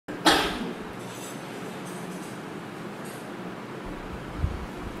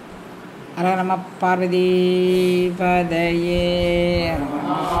அமரர நம பார்வதி பதையே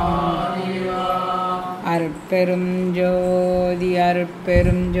அருட்பெரும் ஜோதி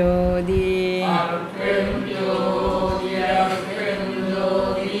அருட்பெரும் ஜோதி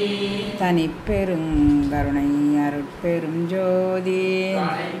தனிப்பெருங்கருணை அருட்பெரும் ஜோதி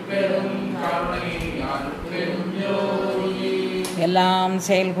எல்லாம்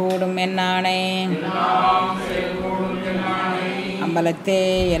செயல்கூடும் என்னானே அம்பலத்தே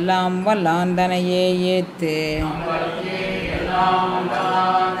எல்லாம் வல்லாந்தனையே ஏத்து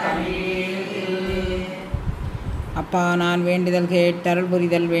அப்பா நான் வேண்டுதல் கேட்டருள்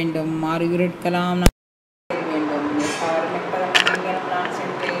புரிதல் வேண்டும் மாறு இருட்கலாம் வேண்டும்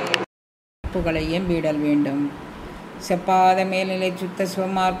புகளை எம்பீடல் வேண்டும் செப்பாத மேல்நிலை சுத்த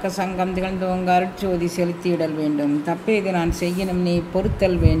சிவமார்க்க சங்கம் திகழ்ந்தோங்க அருட்சோதி செலுத்தியிடல் வேண்டும் தப்பேது நான் செய்யணும் நீ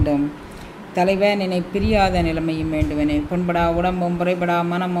பொறுத்தல் வேண்டும் தலைவன் என்னை பிரியாத நிலைமையும் வேண்டுவனே பொன்படா உடம்பும் புறைபடா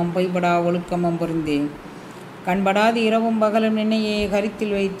மனமும் பொய்படா ஒழுக்கமும் பொருந்தேன் கண்படாது இரவும் பகலும் நின்னையே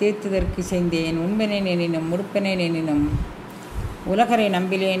கருத்தில் வைத்தேத்துதற்கு செய்தேன் உண்பனே எனினும் முடுப்பனே எனினும் உலகரை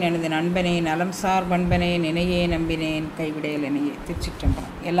நம்பிலேன் எனது நண்பனே நலம் சார் பண்பனே நினையே நம்பினேன் கைவிடையல் எனையே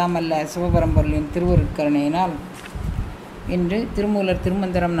திருச்சிற்றம்பலம் எல்லாம் அல்ல சிவபரம்பொருளின் திருவருட்கருணையினால் இன்று திருமூலர்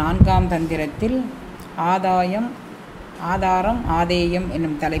திருமந்திரம் 4ஆம் தந்திரத்தில் ஆதாரம் ஆதேயம்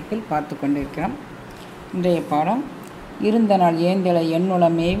என்னும் தலைப்பில் பார்த்து கொண்டிருக்கிறோம். இன்றைய பாடம் இருந்த நாள் ஏந்தலை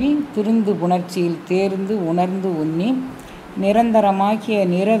எண்ணுளமேவி திருந்து புணர்ச்சியில் தேர்ந்து உணர்ந்து உண்ணி நிரந்தரமாகிய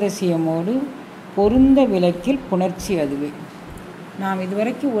நிரதிசயமோடு பொருந்த விளக்கில் புணர்ச்சி அதுவே. நாம்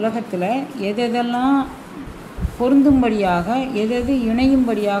இதுவரைக்கும் உலகத்தில் எதெல்லாம் பொருந்தும்படியாக எது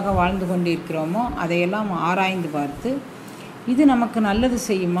இணையும்படியாக வாழ்ந்து கொண்டிருக்கிறோமோ அதையெல்லாம் ஆராய்ந்து பார்த்து இது நமக்கு நல்லது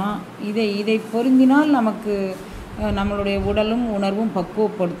செய்யுமா, இதை பொருந்தினால் நமக்கு நம்மளுடைய உடலும் உணர்வும்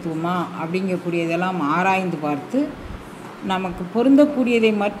பக்குவப்படுத்துமா அப்படிங்கக்கூடியதெல்லாம் ஆராய்ந்து பார்த்து நமக்கு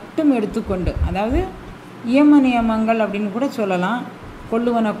பொருந்தக்கூடியதை மட்டும் எடுத்துக்கொண்டு, அதாவது இயம நியமங்கள் அப்படின்னு கூட சொல்லலாம்,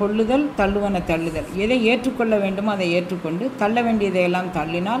 கொள்ளுவன கொள்ளுதல் தள்ளுவன தள்ளுதல், எதை ஏற்றுக்கொள்ள வேண்டுமோ அதை ஏற்றுக்கொண்டு தள்ள வேண்டியதையெல்லாம்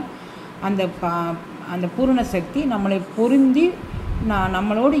தள்ளினால் அந்த பூரண சக்தி நம்மளை பொருந்தி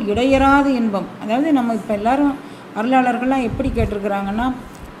நம்மளோடு இடையறாத இன்பம். அதாவது நம்ம இப்போ எல்லோரும் அருளாளர்கள்லாம் எப்படி கேட்டிருக்கிறாங்கன்னா,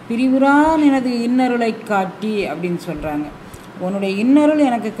 பிரிவுறான் எனது இன்னருளை காட்டி அப்படின்னு சொல்கிறாங்க. உன்னுடைய இன்னருள்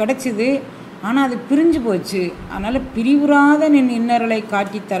எனக்கு கிடைச்சிது, ஆனால் அது பிரிஞ்சு போச்சு, அதனால் பிரிவுறாத என் இன்னருளை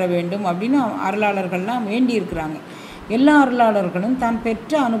காட்டி தர வேண்டும் அப்படின்னு அருளாளர்கள்லாம் வேண்டியிருக்கிறாங்க. எல்லா அருளாளர்களும் தான்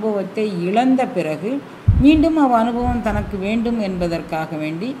பெற்ற அனுபவத்தை இழந்த பிறகு மீண்டும் அனுபவம் தனக்கு வேண்டும் என்பதற்காக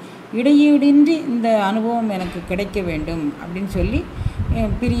வேண்டி இடையீடின்றி இந்த அனுபவம் எனக்கு கிடைக்க வேண்டும் அப்படின்னு சொல்லி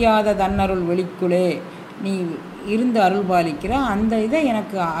பிரியாத தன்னருள் வெளிக்குள்ளே நீ இருந்து அருள்பாலிக்கிற அந்த இதை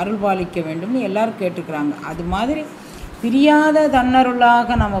எனக்கு அருள்பாலிக்க வேண்டும்னு எல்லோரும் கேட்டுக்கிறாங்க. அது மாதிரி பிரியாத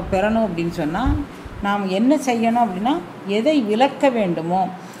தன்னருளாக நம்ம பெறணும் அப்படின்னு சொன்னால் நாம் என்ன செய்யணும் அப்படின்னா, எதை விளக்க வேண்டுமோ,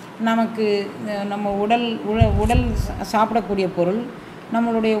 நமக்கு நம்ம உடல் சாப்பிடக்கூடிய பொருள்,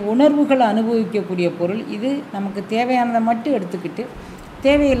 நம்மளுடைய உணர்வுகளை அனுபவிக்கக்கூடிய பொருள், இது நமக்கு தேவையானதை மட்டும் எடுத்துக்கிட்டு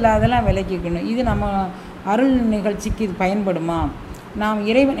தேவையில்லாதெல்லாம் விளக்கிக்கணும். இது நம்ம அருள் நிகழ்ச்சிக்கு இது பயன்படுமா, நாம்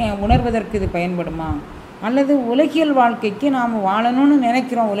இறைவனை உணர்வதற்கு இது பயன்படுமா, அல்லது உலகியல் வாழ்க்கைக்கு நாம் வாழணும்னு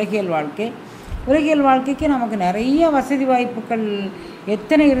நினைக்கிறோம். உலகியல் வாழ்க்கைக்கு நமக்கு நிறைய வசதி வாய்ப்புகள்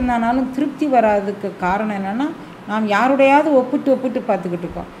எத்தனை இருந்தாலும் திருப்தி வராதுக்கு காரணம் என்னென்னா, நாம் யாருடையாவது ஒப்பிட்டு பார்த்துக்கிட்டு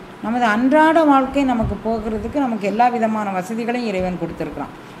இருக்கோம். நமது அன்றாட வாழ்க்கை நமக்கு போகிறதுக்கு நமக்கு எல்லா விதமான வசதிகளையும் இறைவன்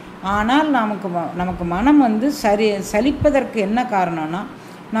கொடுத்துருக்குறான். ஆனால் நமக்கு மனம் சலிப்பதற்கு என்ன காரணம்னா,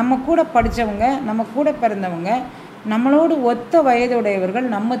 நம்ம கூட படித்தவங்க, நம்ம கூட பிறந்தவங்க, நம்மளோடு ஒத்த வயதுடையவர்கள்,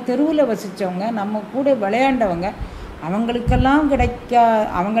 நம்ம தெருவில் வசித்தவங்க, நம்ம கூட விளையாண்டவங்க,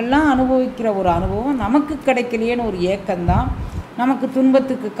 அவங்கெல்லாம் அனுபவிக்கிற ஒரு அனுபவம் நமக்கு கிடைக்கலையேன்னு ஒரு ஏக்கம்தான் நமக்கு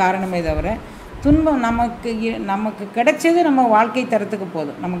துன்பத்துக்கு காரணமே தவிர, துன்பம் நமக்கு கிடைச்சது நம்ம வாழ்க்கை தரத்துக்கு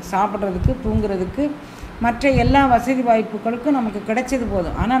போதும். நமக்கு சாப்பிட்றதுக்கு, தூங்குறதுக்கு, மற்ற எல்லா வசதி வாய்ப்புகளுக்கும் நமக்கு கிடைச்சது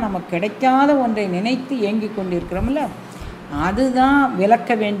போதும். ஆனால் நமக்கு கிடைக்காத ஒன்றை நினைத்து ஏங்கி கொண்டிருக்கிறோம்ல, அதுதான்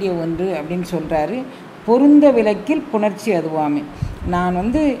விளக்க வேண்டிய ஒன்று அப்படின்னு சொல்கிறாரு. பொருந்த விளக்கில் புணர்ச்சி அதுவாமே. நான்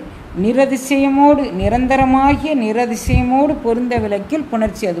நிரந்தரமாகிய நிரதிசயமோடு பொருந்த விளக்கில்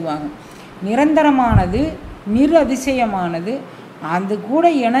புணர்ச்சி அதுவாகும். நிரந்தரமானது நிரதிசயமானது அது கூட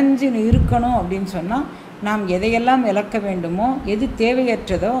இணைஞ்சு இருக்கணும் அப்படின்னு சொன்னால், நாம் எதையெல்லாம் விளக்க வேண்டுமோ, எது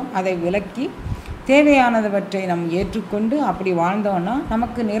தேவையற்றதோ அதை விளக்கி தேவையானவற்றை நாம் ஏற்றுக்கொண்டு அப்படி வாழ்ந்தோன்னா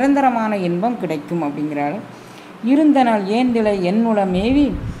நமக்கு நிரந்தரமான இன்பம் கிடைக்கும் அப்படிங்கிறாரு. இருந்த நாள் ஏந்திலை எண்ணுளமேவி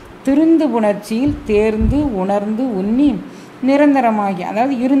திருந்து புணர்ச்சியில் தேர்ந்து உணர்ந்து உண்ணி நிரந்தரமாகி,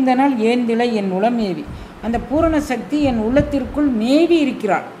 அதாவது இருந்த நாள் ஏந்திலை என் உளமேவி, அந்த பூரண சக்தி என் உள்ளத்திற்குள் மேவி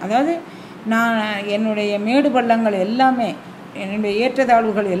இருக்கிறாள். அதாவது நான் என்னுடைய மேடு பள்ளங்கள் எல்லாமே, என்னுடைய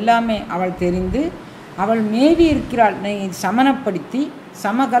ஏற்றத்தாழ்வுகள் எல்லாமே அவள் தெரிந்து அவள் மேவி இருக்கிறாள், நீ சமனப்படுத்தி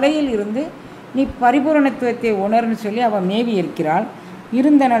சமகலையில் இருந்து நீ பரிபூரணத்துவத்தை உணர்ன்னு சொல்லி அவள் மேவி இருக்கிறாள்.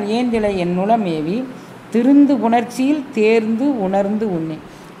 இருந்தனள் ஏந்திழை என்னுள மேவி திருந்து புணர்ச்சியில் தேர்ந்து உணர்ந்து உண்ணி.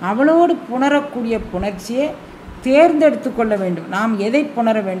 அவளோடு புணரக்கூடிய புணர்ச்சியை தேர்ந்தெடுத்து கொள்ள வேண்டும். நாம் எதை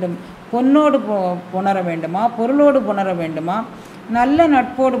புணர வேண்டும்? பொன்னோடு புணர வேண்டுமா, பொருளோடு புணர வேண்டுமா, நல்ல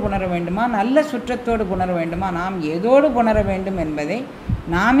நட்போடு புணர வேண்டுமா, நல்ல சுற்றத்தோடு புணர வேண்டுமா, நாம் எதோடு புணர வேண்டும் என்பதை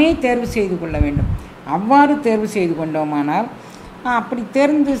நாமே தேர்வு செய்து கொள்ள வேண்டும். அவ்வாறு தேர்வு செய்து கொண்டோமானால், அப்படி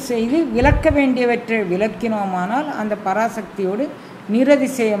தேர்ந்து செய்து விளக்க வேண்டியவற்றை விளக்கினோமானால் அந்த பராசக்தியோடு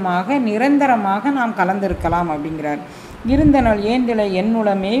நிரதிசயமாக நிரந்தரமாக நாம் கலந்திருக்கலாம் அப்படிங்கிறார். இருந்தனள் ஏந்திழை என்னுள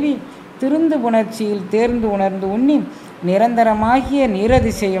மேவி திருந்து புணர்ச்சியில் தேர்ந்து உணர்ந்து உண்ணி நிரந்தரமாகிய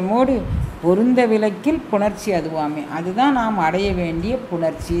நிரதிசயமோடு பொருந்த விளக்கில் புணர்ச்சி அதுவாமே. அதுதான் நாம் அடைய வேண்டிய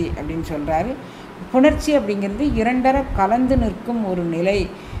புணர்ச்சி அப்படின்னு சொல்கிறாரு. புணர்ச்சி அப்படிங்கிறது இரண்டரை கலந்து நிற்கும் ஒரு நிலை.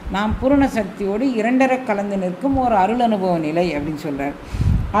 நாம் பூரண சக்தியோடு இரண்டரை கலந்து நிற்கும் ஒரு அருள் அனுபவ நிலை அப்படின்னு சொல்கிறார்.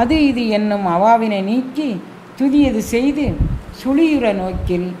 அது இது என்னும் அவாவினை நீக்கி துதியது செய்து சுழியுற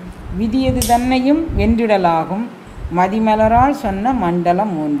நோக்கில் விதியது தன்னையும் வென்றிடலாகும் மதிமலரால் சொன்ன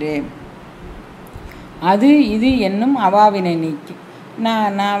மண்டலம் 3. அது இது என்னும் அவாவினை நீக்கி.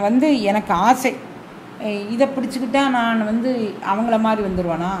 நான் எனக்கு ஆசை, இதை பிடிச்சிக்கிட்டா நான் அவங்கள மாதிரி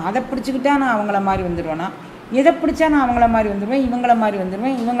வந்துடுவேனா, அதை பிடிச்சிக்கிட்டா நான் அவங்கள மாதிரி வந்துடுவேனா, எதை பிடிச்சா நான் அவங்கள மாதிரி வந்துடுவேன், இவங்கள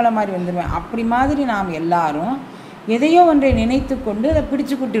மாதிரி வந்துடுவேன், அப்படி மாதிரி நாம் எல்லாரும் எதையோ ஒன்றை நினைத்து கொண்டு அதை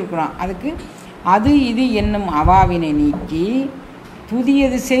பிடிச்சுக்கிட்டு இருக்கிறோம். அதுக்கு அது இது என்னும் அவாவினை நீக்கி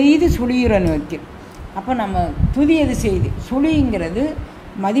துதியது செய்து சுழியுற நோக்கி. அப்போ நம்ம துதியது செய்து, சுழிங்கிறது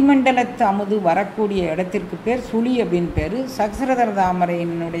மதிமண்டலத்து அமுது வரக்கூடிய இடத்திற்கு பேர் சுழி அப்படின்னு பேர். சகசரதர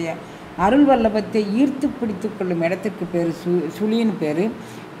தாமரையினுடைய அருள் வல்லபத்தை ஈர்த்து பிடித்து கொள்ளும் இடத்திற்கு பேர் சுழின்னு பேர்.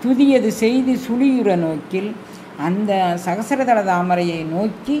 துதியது செய்து சுழியுற நோக்கில் அந்த சகசரதர தாமரையை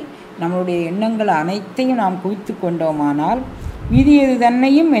நோக்கி நம்மளுடைய எண்ணங்கள் அனைத்தையும் நாம் குவித்து கொண்டோமானால் விதியது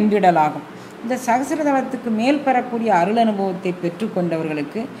தன்னையும் வென்றிடலாகும். இந்த சகசரதளத்துக்கு மேல் பெறக்கூடிய அருள் அனுபவத்தை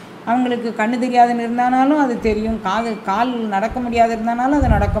பெற்றுக்கொண்டவர்களுக்கு, அவங்களுக்கு கண்ணு தெரியாதுன்னு இருந்தாலும் அது தெரியும், கால் நடக்க முடியாது இருந்தாலும் அது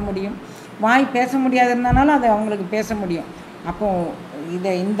நடக்க முடியும், வாய் பேச முடியாது இருந்தாலும் அது அவங்களுக்கு பேச முடியும்.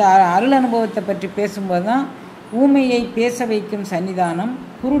 அப்போது இந்த அருள் அனுபவத்தை பற்றி பேசும்போது தான் ஊமையை பேச வைக்கும் சன்னிதானம்,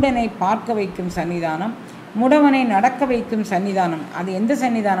 குருடனை பார்க்க வைக்கும் சன்னிதானம், முடவனை நடக்க வைக்கும் சன்னிதானம். அது எந்த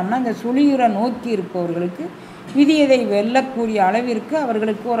சன்னிதானம்னா, இந்த சுழியுற நோக்கி இருப்பவர்களுக்கு விதியதை வெல்லக்கூடிய அளவிற்கு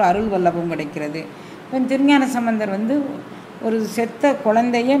அவர்களுக்கு ஒரு அருள் வல்லபம் கிடைக்கிறது. இப்போ திருஞான சம்பந்தர் ஒரு செத்த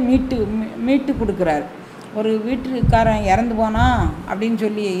குழந்தைய மீட்டு கொடுக்குறாரு. ஒரு வீட்டுக்காரன் இறந்து போனா அப்படின்னு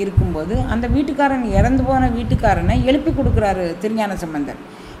சொல்லி இருக்கும்போது அந்த வீட்டுக்காரன் இறந்து போன வீட்டுக்காரனை எழுப்பி கொடுக்குறாரு திருஞான சம்பந்தர்.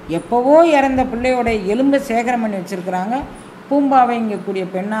 எப்போவோ இறந்த பிள்ளையோட எலும்பை சேகரம் பண்ணி வச்சுருக்கிறாங்க. பூம்பாவைங்கக்கூடிய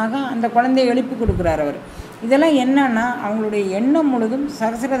பெண்ணாக அந்த குழந்தையை எழுப்பி கொடுக்குறார் அவர். இதெல்லாம் என்னன்னா, அவங்களுடைய எண்ணம் முழுதும்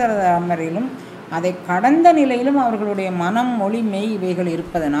சகசரதர தாமரையிலும் அதை கடந்த நிலையிலும் அவர்களுடைய மனம், மொழி, மெய் இவைகள்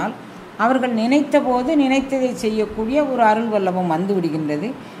இருப்பதனால் அவர்கள் நினைத்த போது நினைத்ததை செய்யக்கூடிய ஒரு அருள் வல்லபம் வந்து விடுகின்றது.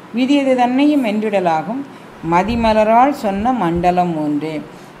 விதியது தன்னையும் வென்றிடலாகும் மதிமலரால் சொன்ன மண்டலம் 3.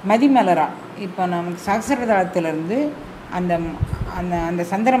 மதிமலரால் இப்போ நமக்கு சகசரதளத்திலிருந்து அந்த அந்த அந்த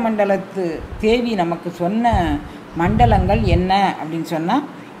சந்திர மண்டலத்து தேவி நமக்கு சொன்ன மண்டலங்கள் என்ன அப்படின்னு சொன்னால்,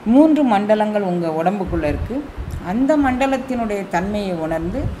 3 மண்டலங்கள் உங்கள் உடம்புக்குள்ளே இருக்குது. அந்த மண்டலத்தினுடைய தன்மையை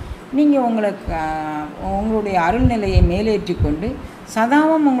உணர்ந்து நீங்கள் உங்களுடைய அருள்நிலையை மேலேற்றி கொண்டு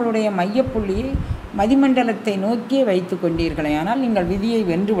சதாவும் உங்களுடைய மையப்புள்ளியை மதிமண்டலத்தை நோக்கியே வைத்து கொண்டீர்களே ஆனால் நீங்கள் விதியை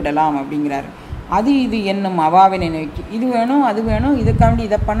வென்று விடலாம் அப்படிங்கிறார். அது இது என்னும் அவாவினை நோக்கி, இது வேணும் அது வேணும், இதுக்காண்டி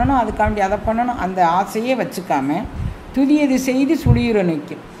இதை பண்ணணும் அதுக்காண்டி அதை பண்ணணும், அந்த ஆசையே வச்சுக்காம துதியது செய்து சுழியுற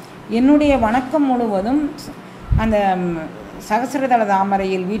நோக்கி. என்னுடைய வணக்கம் முழுவதும் அந்த சகசரதள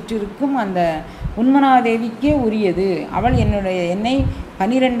தாமரையில் வீற்றிருக்கும் அந்த உன்மனாதேவிக்கே உரியது. அவள் என்னை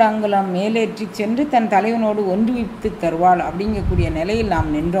 12 அங்குலம் மேலேற்றி சென்று தன் தலைவனோடு ஒன்றுவித்து தருவாள் அப்படிங்கக்கூடிய நிலையில் நாம்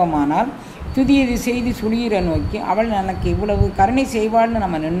நின்றோமானால் துதியது செய்து சுழியுற நோக்கி அவள் எனக்கு இவ்வளவு கருணை செய்வாள்னு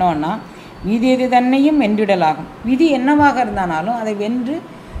நம்ம நின்னோன்னா விதியது தன்னையும் வென்றிடலாகும். விதி என்னவாக இருந்தாலும் அதை வென்று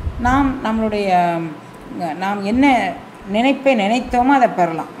நாம் என்ன நினைப்பை நினைத்தோமோ அதை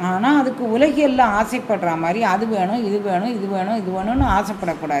பெறலாம். ஆனால் அதுக்கு உலகியெல்லாம் ஆசைப்படுற மாதிரி அது வேணும் இது வேணும் இது வேணும் இது வேணும்னு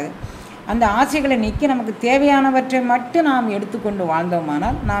ஆசைப்படக்கூடாது. அந்த ஆசைகளை நீக்கி நமக்கு தேவையானவற்றை மட்டும் நாம் எடுத்துக்கொண்டு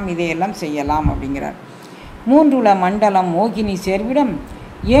வாழ்ந்தோமானால் நாம் இதையெல்லாம் செய்யலாம் அப்படிங்கிறார். 3 மண்டலம் மோகினி சேர்விடம்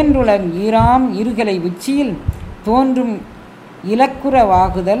 7 ஈராம் இருகலை உச்சியில் தோன்றும்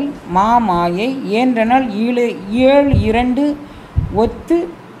இலக்குறவாகுதல் மாமாயை ஏன்றனால் 7 ஒத்து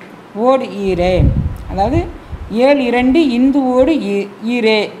ஓடு ஈரே. அதாவது 7 இந்து ஓடு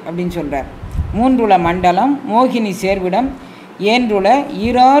ஈரே அப்படின்னு சொல்கிறார். 3 மண்டலம் மோகினி சேர்விடம் 7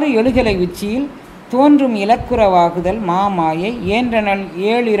 ஈராறு எழுகலை உச்சியில் தோன்றும் இலக்குறவாகுதல் மாமாயை ஏன்றனல்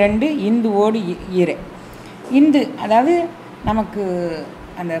 7 இந்துவோடு ஈரே. இந்து அதாவது நமக்கு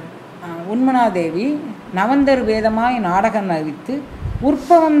அந்த உன்மனாதேவி நவந்தர் வேதமாய் நாடகம் அறிவித்து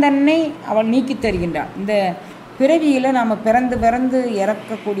உற்பவம் தன்னை அவள் நீக்கி தருகின்றாள். இந்த பிறவியில் நாம் பிறந்து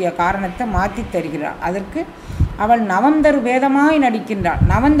இறக்கக்கூடிய காரணத்தை மாற்றி தருகிறாள். அதற்கு அவள் நவந்தர் வேதமாய் நடிக்கின்றாள்.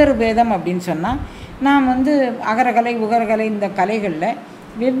 நவந்தர் வேதம் அப்படின்னு சொன்னால் நாம் அகரகலை உகரகலை இந்த கலைகளில்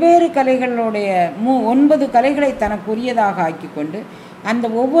வெவ்வேறு கலைகளுடைய 9 கலைகளை தனக்குரியதாக ஆக்கி கொண்டு அந்த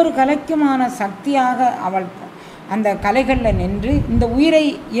ஒவ்வொரு கலைக்குமான சக்தியாக அவள் அந்த கலைகளில் நின்று இந்த உயிரை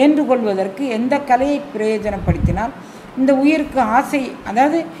ஏற்றுக்கொள்வதற்கு எந்த கலையை பிரயோஜனப்படுத்தினால் இந்த உயிருக்கு ஆசை,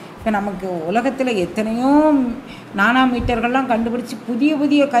 அதாவது இப்போ நமக்கு உலகத்தில் எத்தனையோ நானாமீட்டர்கள்லாம் கண்டுபிடிச்சி புதிய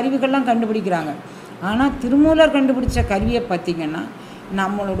புதிய கருவிகள்லாம் கண்டுபிடிக்கிறாங்க. ஆனால் திருமூலர் கண்டுபிடிச்ச கருவியை பார்த்திங்கன்னா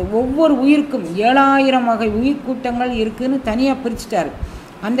நம்மளோட ஒவ்வொரு உயிருக்கும் 7000 வகை உயிர்கூட்டங்கள் இருக்குதுன்னு தனியாக பிரிச்சுட்டார்.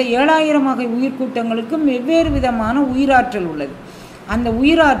 அந்த 7000 வகை உயிர்கூட்டங்களுக்கும் வெவ்வேறு விதமான உயிராற்றல் உள்ளது. அந்த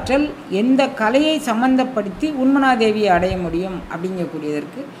உயிராற்றல் எந்த கலையை சம்பந்தப்படுத்தி உன்மனாதேவியை அடைய முடியும்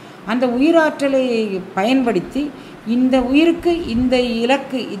அப்படிங்கக்கூடியதற்கு அந்த உயிராற்றலை பயன்படுத்தி இந்த உயிருக்கு இந்த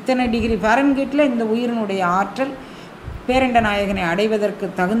இலக்கு இத்தனை டிகிரி ஃபாரன்ஹீட்டில் இந்த உயிரினுடைய ஆற்றல் பேரண்ட நாயகனை அடைவதற்கு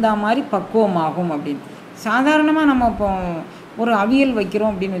தகுந்த மாதிரி பக்குவமாகும் அப்படின்னு. சாதாரணமாக நம்ம இப்போ ஒரு அவியல்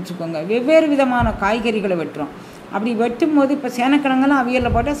வைக்கிறோம் அப்படின்னு வச்சுக்கோங்க, வெவ்வேறு விதமான காய்கறிகளை வெட்டுறோம். அப்படி வெட்டும் போது இப்போ சேனக்கிழங்கெல்லாம்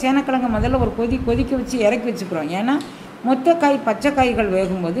அவியலில் போட்டால் சேனக்கிழங்கு முதல்ல ஒரு கொதிக்க வச்சு இறக்கி வச்சுக்கிறோம். ஏன்னா மொத்த பச்சை காய்கள்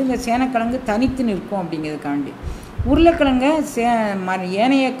வேகும்போது இந்த சேனக்கிழங்கு தனித்து நிற்கும் அப்படிங்கிறதுக்காண்டி. உருளைக்கிழங்க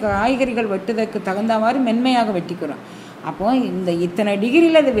ஏனைய காய்கறிகள் வெட்டுவதற்கு தகுந்த மாதிரி மென்மையாக வெட்டிக்கிறோம். அப்போது இத்தனை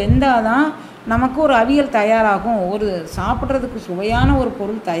டிகிரியில் அது வெந்தால் தான் நமக்கு ஒரு அவியல் தயாராகும், ஒரு சாப்பிட்றதுக்கு சுவையான ஒரு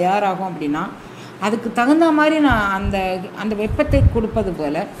பொருள் தயாராகும். அப்படின்னா அதுக்கு தகுந்த மாதிரி நான் அந்த வெப்பத்தை கொடுப்பது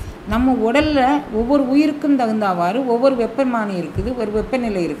போல் நம்ம உடலில் ஒவ்வொரு உயிருக்கும் தகுந்தவாறு ஒவ்வொரு வெப்பமானி இருக்குது, ஒரு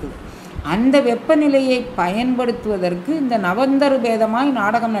வெப்பநிலை இருக்குது. அந்த வெப்பநிலையை பயன்படுத்துவதற்கு இந்த நவந்தர் பேதமாய்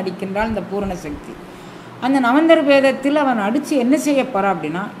நாடகம் நடிக்கின்றால் இந்த பூரண சக்தி. அந்த நவந்தர் பேதத்தில் அவன் அடித்து என்ன செய்ய போகிறான்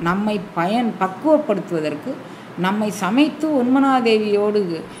அப்படின்னா நம்மை பக்குவப்படுத்துவதற்கு, நம்மை சமைத்து உன்மனாதேவியோடு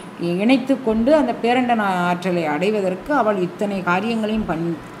இணைத்து கொண்டு அந்த பேரண்ட ஆற்றலை அடைவதற்கு அவள் இத்தனை காரியங்களையும்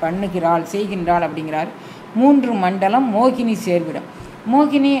செய்கின்றாள் அப்படிங்கிறார். 3 மண்டலம் மோகினி சேர்விடம்.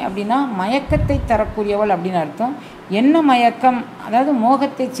 மோகினி அப்படின்னா மயக்கத்தை தரக்கூடியவள் அப்படின்னு அர்த்தம். என்ன மயக்கம், அதாவது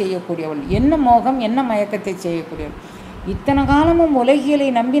மோகத்தை செய்யக்கூடியவள். என்ன மோகம், என்ன மயக்கத்தை செய்யக்கூடியவள். இத்தனை காலமும் உலகியலை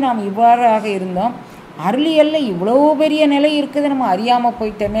நம்பி நாம் இவ்வாறாக இருந்தோம், அருளியல்ல இவ்வளோ பெரிய நிலை இருக்குது, நம்ம அறியாமல்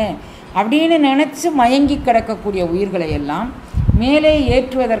போயிட்டோமே அப்படின்னு நினச்சி மயங்கி கிடக்கக்கூடிய உயிர்களை எல்லாம் மேலே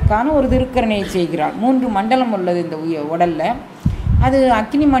ஏற்றுவதற்கான ஒரு திருக்கரணையை செய்கிறாள். 3 மண்டலம் உள்ளது இந்த உடலில். அது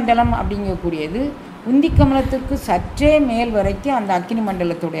அக்னி மண்டலம் அப்படிங்கக்கூடியது உந்தி கமலத்துக்கு சற்றே மேல் வரைக்கும் அந்த அக்னி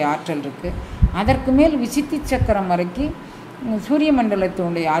மண்டலத்துடைய ஆற்றல் இருக்குது. அதற்கு மேல் விசித்தி சக்கரம் வரைக்கும் சூரிய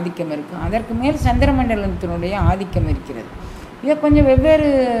மண்டலத்தினுடைய ஆதிக்கம் இருக்குது. அதற்கு மேல் சந்திர மண்டலத்தினுடைய ஆதிக்கம் இருக்கிறது. இதை கொஞ்சம் வெவ்வேறு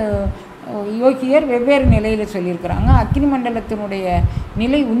யோகியர் வெவ்வேறு நிலையில் சொல்லியிருக்கிறாங்க. அக்னி மண்டலத்தினுடைய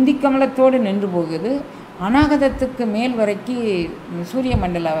நிலை உந்தி கமலத்தோடு நின்று போகுது. அநாகதத்துக்கு மேல் வரைக்கும் சூரிய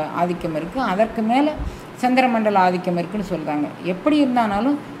மண்டல ஆதிக்கம் இருக்குது. அதற்கு மேலே சந்திர மண்டல ஆதிக்கம் இருக்குதுன்னு சொல்கிறாங்க. எப்படி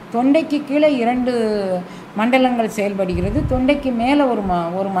இருந்தாலும் தொண்டைக்கு கீழே 2 மண்டலங்கள் செயல்படுகிறது, தொண்டைக்கு மேலே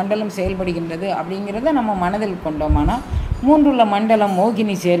ஒரு மண்டலம் செயல்படுகின்றது அப்படிங்கிறத நம்ம மனதில் கொண்டோமானால் 3 மண்டலம்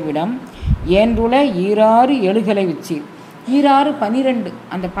மோகினி சேர்விடம். ஏன்றுல 6 எழுகலை உச்சி 6 12.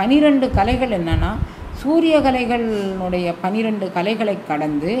 அந்த 12 கலைகள் என்னென்னா சூரிய கலைகளுடைய 12 கலைகளை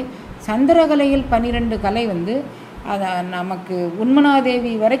கடந்து சந்திரகலையில் 12 கலை அதை நமக்கு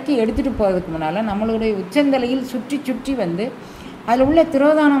உன்மனாதேவி வரைக்கும் எடுத்துகிட்டு போகிறதுக்கு முன்னால் நம்மளுடைய உச்சந்தலையில் சுற்றி அதில் உள்ள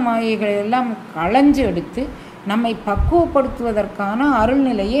திரோதான மாயைகளை எல்லாம் களைஞ்சு எடுத்து நம்மை பக்குவப்படுத்துவதற்கான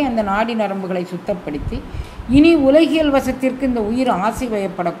அருள்நிலையை அந்த நாடி நரம்புகளை சுத்தப்படுத்தி இனி உலகியல் வசத்திற்கு இந்த உயிர் ஆசை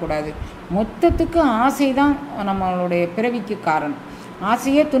வயப்படக்கூடாது. மொத்தத்துக்கு ஆசை தான் நம்மளுடைய பிறவிக்கு காரணம்,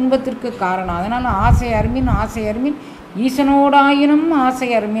 ஆசையே துன்பத்திற்கு காரணம். அதனால் ஆசை அருமின் ஈசனோடாயினும் ஆசை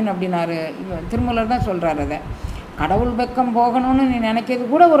அருமின் அப்படின்னாரு திருமூலர் தான் சொல்கிறார். அதை கடவுள் பக்கம் போகணும்னு நீ நினைக்கிறது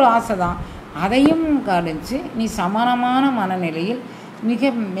கூட ஒரு ஆசை தான். அதையும் கடிச்சு நீ சமானமான மனநிலையில்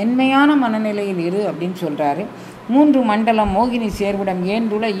மிக மென்மையான மனநிலையில் இரு அப்படின்னு சொல்கிறாரு. 3 மண்டலம் மோகினி சேர்விடம்.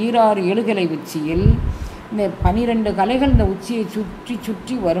 ஏன்றுல 6 எழுகலை உச்சியில் இந்த 12 கலைகள் இந்த உச்சியை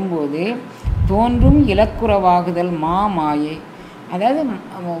சுற்றி வரும்போது தோன்றும் இலக்குறவாகுதல் மாமாயை, அதாவது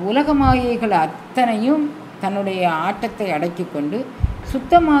உலக மாயைகள் அத்தனையும் தன்னுடைய ஆட்டத்தை அடக்கி கொண்டு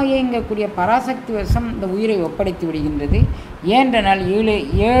சுத்தமாயங்கக்கூடிய பராசக்தி வசம் இந்த உயிரை ஒப்படைத்து விடுகின்றது. ஏன்றனால்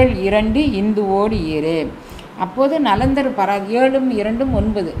 7 இந்துவோடு ஈரே. அப்போது நலந்தர் 7 2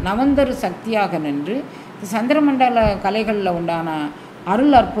 9 நவந்தர் சக்தியாக நின்று சந்திரமண்டல கலைகளில் உண்டான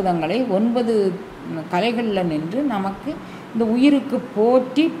அருள் அற்புதங்களை 9 கலைகளில் நின்று நமக்கு இந்த உயிருக்கு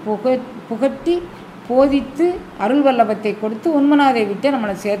போற்றி புகட்டி போதித்து அருள் வல்லபத்தை கொடுத்து உண்மனாதேவிட்ட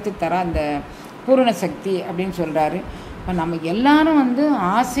நம்மளை சேர்த்து தர அந்த பூரண சக்தி அப்படின்னு சொல்கிறாரு. இப்போ நம்ம எல்லாரும்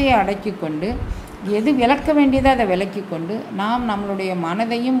ஆசையை அடக்கி கொண்டு எது விளக்க வேண்டியதோ அதை விளக்கி கொண்டு நாம் நம்மளுடைய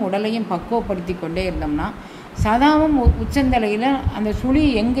மனதையும் உடலையும் பக்குவப்படுத்தி கொண்டே இருந்தோம்னா சதாவும் உச்சந்தலையில் அந்த சுழி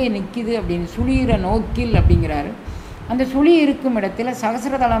எங்கே நிற்கிது அப்படின்னு சுழியிற நோக்கில் அப்படிங்கிறாரு. அந்த சுழி இருக்கும் இடத்துல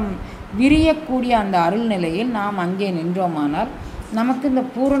சகசிரதளம் விரியக்கூடிய அந்த அருள் நிலையில் நாம் அங்கே நின்றோமானால் நமக்கு இந்த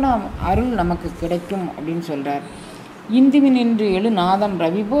பூரண அருள் நமக்கு கிடைக்கும் அப்படின்னு சொல்கிறார். இந்துவின் நின்று எழு நாதம்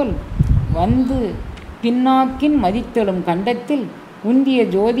ரவி போல் வந்து பின்னாக்கின் மதித்தெழும் கண்டத்தில் உந்திய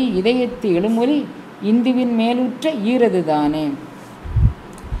ஜோதி இதயத்து எழுமொழி இந்துவின் மேலுற்ற ஈரது தானே.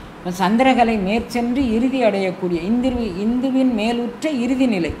 சந்திரகலை மேற்சென்று இறுதி அடையக்கூடிய இந்துவின் மேலுற்ற இறுதி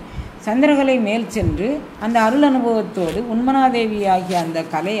நிலை சந்திரகலை மேல் சென்று அந்த அருள் அனுபவத்தோடு உண்மனாதேவி ஆகிய அந்த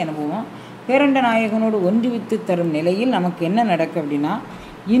கலை அனுபவம் பேரண்ட நாயகனோடு ஒன்றுவித்து தரும் நிலையில் நமக்கு என்ன நடக்கும் அப்படின்னா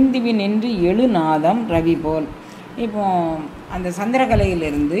இந்துவின் நின்று எழு நாதம் ரவி போல். இப்போ அந்த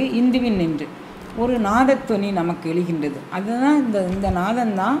சந்திரகலையிலிருந்து இந்துவின் நின்று ஒரு நாதத்துணி நமக்கு எழுகின்றது. அதுதான் இந்த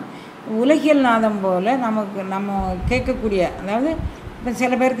நாதம்தான் உலகியல் நாதம் போல் நம்ம கேட்கக்கூடிய, அதாவது இப்போ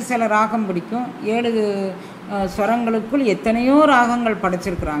சில பேருக்கு சில ராகம் பிடிக்கும். 7 ஸ்வரங்களுக்குள் எத்தனையோ ராகங்கள்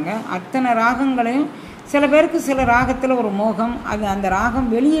படைச்சிருக்கிறாங்க. அத்தனை ராகங்களையும் சில பேருக்கு சில ராகத்தில் ஒரு மோகம், அது அந்த ராகம்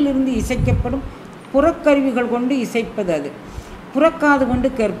வெளியிலிருந்து இசைக்கப்படும் புறக்கருவிகள் கொண்டு இசைப்பது, அது புறக்காது கொண்டு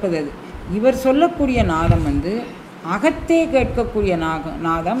கேட்பது. அது இவர் சொல்லக்கூடிய நாதம் அகத்தே கேட்கக்கூடிய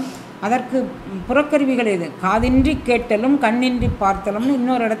நாதம். அதற்கு புறக்கருவிகள் எது? காதின்றி கேட்டலும் கண்ணின்றி பார்த்தலும்னு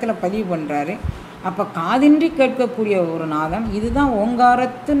இன்னொரு இடத்துல பதிவு பண்ணுறாரு. அப்போ காதின்றி கேட்கக்கூடிய ஒரு நாதம் இதுதான்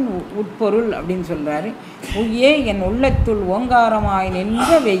ஓங்காரத்தின் உட்பொருள் அப்படின்னு சொல்கிறாரு. உய்யே என் உள்ளத்துள் ஓங்காரமாய்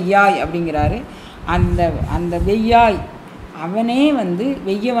நின்ற வெய்யாய் அப்படிங்கிறாரு. அந்த வெய்யாய் அவனே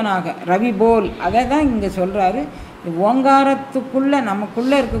வெய்யவனாக ரவி போல் அதை தான் இங்கே சொல்கிறாரு. ஓங்காரத்துக்குள்ளே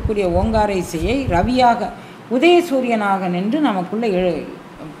நமக்குள்ளே இருக்கக்கூடிய ஓங்கார இசையை ரவியாக உதயசூரியனாக நின்று நமக்குள்ளே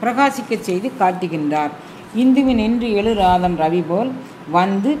பிரகாசிக்க செய்து காட்டுகின்றார். இந்துவின் நின்று எழு ராதம் ரவி போல்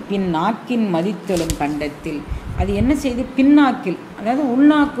வந்து பின் நாக்கின் மதித்தெழும் கண்டத்தில். அது என்ன செய்து பின்னாக்கில், அதாவது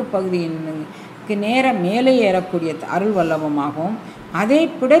உள்நாக்கு பகுதிக்கு நேர மேலே ஏறக்கூடிய அருள் வல்லபமாகவும் அதே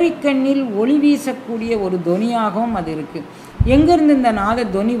பிடரிக்கண்ணில் ஒளி வீசக்கூடிய ஒரு தொனியாகவும் அது இருக்குது. எங்கேருந்து இந்த நாத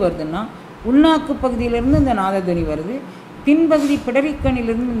தொனி வருதுன்னா உள்நாக்கு பகுதியிலிருந்து இந்த நாத தொனி வருது. பின்பகுதி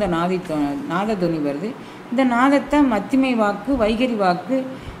பிடரிக்கண்ணிலிருந்து இந்த நாத தொனி வருது. இந்த நாதத்தை மத்திமை வாக்கு, வைகரி வாக்கு,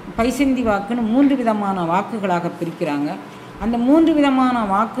 பைசந்தி வாக்குன்னு 3 விதமான வாக்குகளாக பிரிக்கிறாங்க. அந்த 3 விதமான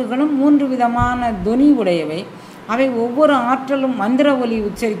வாக்குகளும் 3 விதமான தொனி உடையவை. அவை ஒவ்வொரு ஆற்றலும் மந்திர ஒலி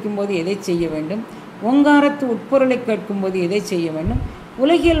உச்சரிக்கும் போது எதை செய்ய வேண்டும், ஓங்காரத்து உட்பொருளை கேட்கும்போது எதை செய்ய வேண்டும்,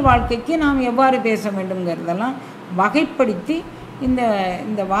 உலகியல் வாழ்க்கைக்கு நாம் எவ்வாறு பேச வேண்டும்ங்கிறதெல்லாம் வகைப்படுத்தி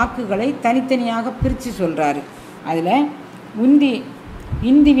இந்த வாக்குகளை தனித்தனியாக பிரித்து சொல்கிறாரு. அதில்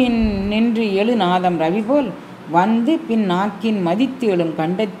இந்துவின் நின்று எழு நாதம் ரவி போல் வந்து பின் நாக்கின் மதித்து எழும்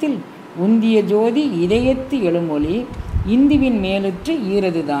கண்டத்தில் உந்திய ஜோதி இதயத்து எழுமொழி இந்துவின் மேலுற்று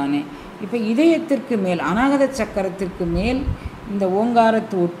ஈரது தானே. இப்போ இதயத்திற்கு மேல் அநாகத சக்கரத்திற்கு மேல் இந்த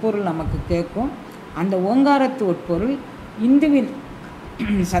ஓங்காரத்து உட்பொருள் நமக்கு கேட்கும். அந்த ஓங்காரத்து உட்பொருள் இந்துவின்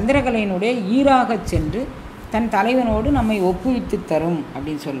சந்திரகலையினுடைய ஈராக சென்று தன் தலைவனோடு நம்மை ஒப்புவித்து தரும்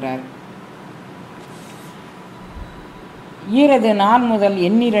அப்படின்னு சொல்கிறார். ஈரது நாள் முதல்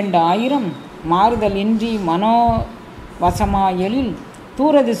 12,000 மாறுதல் இன்றி மனோவசமாயலில்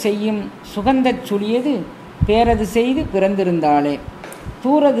தூரது செய்யும் சுகந்தச் சுழியது பேரது செய்து பிறந்திருந்தாளே.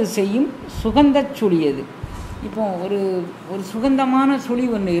 தூரது செய்யும் சுகந்தச் சுழியது. இப்போ ஒரு சுகந்தமான சுழி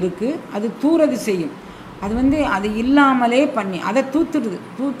ஒன்று இருக்குது, அது தூரது செய்யும். அது அது இல்லாமலே பண்ணி அதை தூத்துடுது.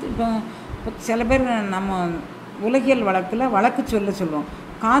 இப்போ சில பேர் நம்ம உலகியல் வழக்கு சொல்லுவோம்.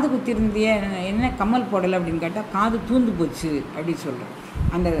 காது குத்திருந்திய என்ன கம்மல் போடலை அப்படின்னு கேட்டால் காது தூந்து போச்சு அப்படின்னு சொல்கிறோம்.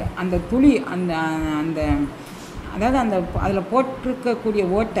 அந்த துளி அந்த அதாவது அதில் போட்டிருக்கக்கூடிய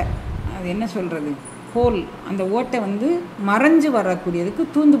ஓட்டை, அது என்ன சொல்கிறது, ஹோல், அந்த ஓட்டை மறைஞ்சு வரக்கூடியதுக்கு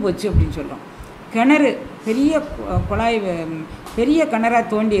தூந்து போச்சு அப்படின்னு சொல்கிறோம். கிணறு பெரிய குழாய் பெரிய கிணறாக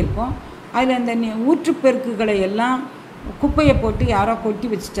தோண்டியிருப்போம். அதில் அந்த ஊற்றுப்பெருக்குகளை எல்லாம் குப்பையை போட்டு யாரோ கொட்டி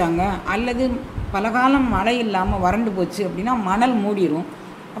வச்சுட்டாங்க, அல்லது பலகாலம் மழை இல்லாமல் வறண்டு போச்சு அப்படின்னா மணல் மூடிடும்.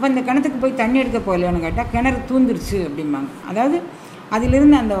 அப்போ இந்த கிணத்துக்கு போய் தண்ணி எடுக்க போகலையான்னு கேட்டால் கிணறு தூந்துருச்சு அப்படிம்பாங்க. அதாவது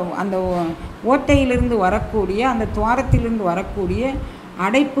அதிலிருந்து அந்த ஓட்டையிலிருந்து வரக்கூடிய அந்த துவாரத்திலிருந்து வரக்கூடிய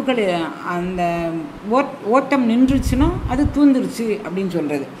அடைப்புகள், அந்த ஓட்டம் நின்றுச்சுன்னா அது தூந்துருச்சு அப்படின்னு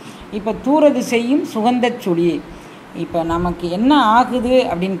சொல்கிறது. இப்போ தூரது செய்யும் சுகந்தச் சுழி. இப்போ நமக்கு என்ன ஆகுது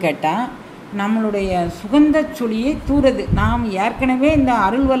அப்படின்னு கேட்டால் நம்மளுடைய சுகந்தச் சுழியை தூரது. நாம் ஏற்கனவே இந்த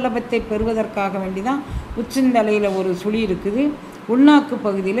அருள் வல்லபத்தை பெறுவதற்காக வேண்டி தான் உச்சந்தலையில் ஒரு சுழி இருக்குது, உள்நாக்கு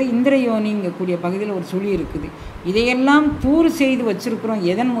பகுதியில் இந்திரயோனிங்கக்கூடிய பகுதியில் ஒரு சுழி இருக்குது. இதையெல்லாம் தூறு செய்து வச்சுருக்கிறோம்.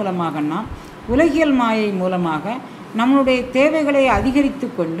 எதன் மூலமாகனா உலகியல் மாயை மூலமாக நம்மளுடைய தேவைகளை அதிகரித்து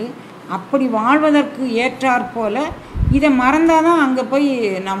கொண்டு அப்படி வாழ்வதற்கு ஏற்றாற்போல் இதை மறந்தால் தான் அங்கே போய்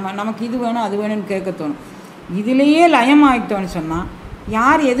நமக்கு இது வேணும் அது வேணும்னு கேட்க தோணும். இதிலேயே லயமாகிட்டோன்னு சொன்னால்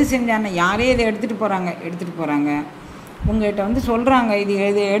யார் எது செஞ்சானே, யாரே இதை எடுத்துகிட்டு போகிறாங்க உங்கள்கிட்ட வந்து சொல்கிறாங்க இது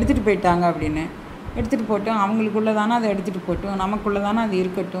எடுத்துகிட்டு போயிட்டாங்க அப்படின்னு. எடுத்துகிட்டு போட்டோம், அவங்களுக்குள்ளே தானே அதை எடுத்துகிட்டு போட்டோம், நமக்குள்ளே தானே அது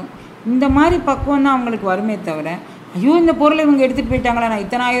இருக்கட்டும். இந்த மாதிரி பக்குவம் தான் அவங்களுக்கு வருமே தவிர, ஐயோ இந்த பொருளை இவங்க எடுத்துகிட்டு போயிட்டாங்களா, நான்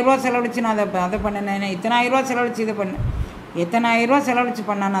இத்தனை ஆயிரரூவா செலவழிச்சு நான் அதை பண்ணேன், இத்தனை ஆயிரரூவா செலவழிச்சு இதை பண்ணேன், எத்தனை ஆயிரரூவா செலவழிச்சு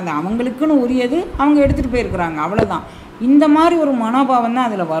பண்ணான்னு அது அவங்களுக்குன்னு உரியது, அவங்க எடுத்துகிட்டு போயிருக்கிறாங்க, அவ்வளோதான். இந்த மாதிரி ஒரு மனோபாவம் தான்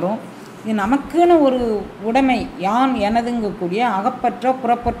அதில் வரும். இது நமக்குன்னு ஒரு உடைமை யான் எனதுங்கக்கூடிய அகப்பற்ற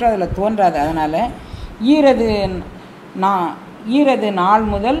புறப்பற்ற அதில் தோன்றாது. அதனால் ஈரது நாள்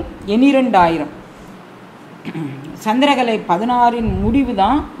முதல் 12,000 சந்திரகலை 16 முடிவு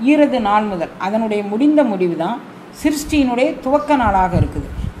தான் ஈரது நாள் முதல், அதனுடைய முடிந்த முடிவு தான் சிருஷ்டியினுடைய துவக்க நாளாக இருக்குது.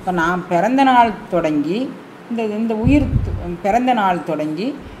 இப்போ நான் பிறந்த நாள் தொடங்கி இந்த உயிர் பிறந்த நாள் தொடங்கி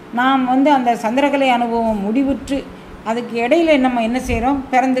நாம் வந்து அந்த சந்திரகலை அனுபவம் முடிவுற்று அதுக்கு இடையில நம்ம என்ன செய்கிறோம்,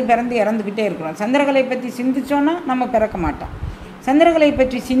 பிறந்து இறந்துக்கிட்டே இருக்கிறோம். சந்திரகலை பற்றி சிந்திச்சோன்னா நம்ம பிறக்க மாட்டோம். சந்திரகலை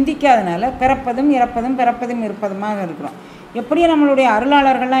பற்றி சிந்திக்காதனால பிறப்பதும் இருப்பதுமாக இருக்கிறோம். எப்படியும் நம்மளுடைய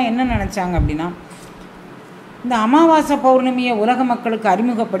அருளாளர்கள்லாம் என்ன நினச்சாங்க அப்படின்னா, இந்த அமாவாசை பௌர்ணமியை உலக மக்களுக்கு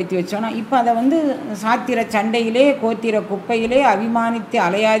அறிமுகப்படுத்தி வச்சோன்னா இப்போ அதை வந்து சாத்திர சண்டையிலே கோத்திர குப்பையிலே அபிமானித்து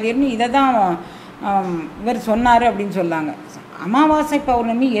அலையாதீர்னு இதை தான் இவர் சொன்னார் அப்படின்னு சொன்னாங்க. அமாவாசை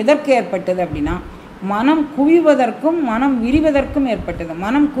பௌர்ணமி எதற்கு ஏற்பட்டது அப்படின்னா, மனம் குவிவதற்கும் மனம் விரிவதற்கும் ஏற்பட்டது.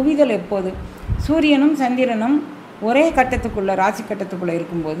 மனம் குவிதல் எப்போது, சூரியனும் சந்திரனும் ஒரே கட்டத்துக்குள்ளே ராசி கட்டத்துக்குள்ளே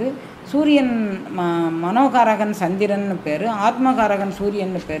இருக்கும்போது, சூரியன் மனோகாரகன் சந்திரன்னு பேர், ஆத்மகாரகன்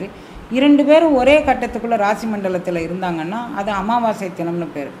சூரியன்னு பேர், 2 பேரும் ஒரே கட்டத்துக்குள்ளே ராசி மண்டலத்தில் இருந்தாங்கன்னா அது அமாவாசை தினம்னு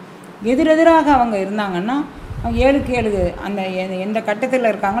பேர். எதிரெதிராக அவங்க இருந்தாங்கன்னா 7க்கு 7 அந்த எந்த கட்டத்தில்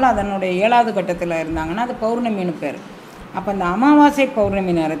இருக்காங்களோ அதனுடைய 7வது கட்டத்தில் இருந்தாங்கன்னா அது பௌர்ணமின்னு பேர். அப்போ அந்த அமாவாசை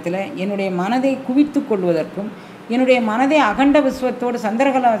பௌர்ணமி நேரத்தில் என்னுடைய மனதை குவித்து கொள்வதற்கும் என்னுடைய மனதை அகண்ட விஸ்வத்தோடு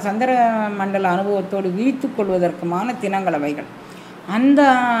சந்திர மண்டல அனுபவத்தோடு விரித்து கொள்வதற்குமான தினங்கள் அவைகள். அந்த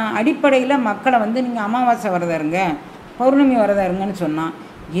அடிப்படையில் மக்களை வந்து நீங்கள் அமாவாசை விரதம் இருங்க, பௌர்ணமி விரதம் இருங்கன்னு சொன்னால்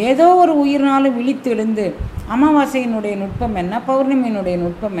ஏதோ ஒரு உயிர்னாலும் விழித்து எழுந்து அமாவாசையினுடைய நுட்பம் என்ன, பௌர்ணமியினுடைய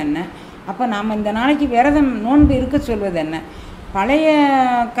நுட்பம் என்ன, அப்போ நாம் இந்த நாளைக்கு விரதம் நோன்பு இருக்க சொல்வது என்ன, பழைய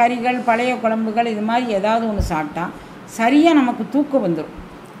கறிகள் பழைய குழம்புகள் இது மாதிரி ஏதாவது ஒன்று சாப்பிட்டா சரியாக நமக்கு தூக்கம் வந்துடும்.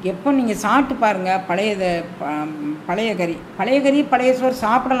 எப்போ நீங்கள் சாப்பிட்டு பாருங்கள், பழைய கறி பழைய சோறு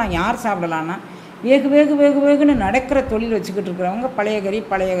சாப்பிடலாம். யார் சாப்பிடலான்னா வேகுன்னு நடக்கிற தொழில் வச்சுக்கிட்டு இருக்கிறவங்க பழைய கறி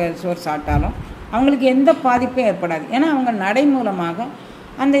பழைய சோறு சாப்பிட்டாலும் அவங்களுக்கு எந்த பாதிப்பும் ஏற்படாது. ஏன்னா அவங்க நடை மூலமாக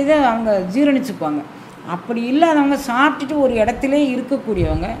அந்த இதை அவங்க ஜீரணிச்சுக்குவாங்க. அப்படி இல்லாதவங்க சாப்பிட்டுட்டு ஒரு இடத்துல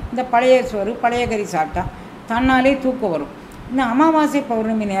இருக்கக்கூடியவங்க இந்த பழைய சோறு பழைய கறி சாப்பிட்டா தன்னாலே தூக்கம் வரும். இந்த அமாவாசை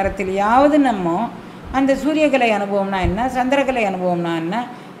பௌர்ணமி நேரத்திலேயாவது நம்ம அந்த சூரியகலை அனுபவம்னா என்ன, சந்திரகலை அனுபவம்னா என்ன,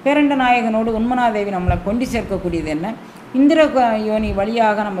 பேரண்ட நாயகனோடு உண்மனாதேவி நம்மளை கொண்டு சேர்க்கக்கூடியது என்ன, இந்திர யோனி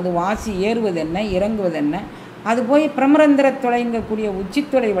வழியாக நமது வாசி ஏறுவது என்ன இறங்குவது என்ன, அது போய் பிரமரந்திர தொலைங்கக்கூடிய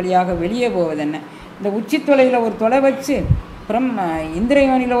உச்சித்தொலை வழியாக வெளியே போவது என்ன. இந்த உச்சித்தொலையில் ஒரு தொலை வச்சு இந்திர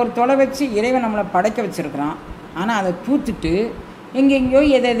யோனியில் ஒரு தொலை வச்சு இறைவன் நம்மளை படைக்க வச்சுருக்கிறான். ஆனால் அதை தூத்துட்டு எங்கெங்கேயோ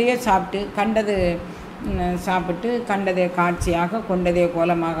எதையோ சாப்பிட்டு கண்டதே காட்சியாக கொண்டதே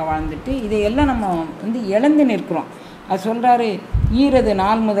கோலமாக வாழ்ந்துட்டு இதையெல்லாம் நம்ம வந்து இழந்து நிற்கிறோம். அது சொல்கிறாரு, ஈரது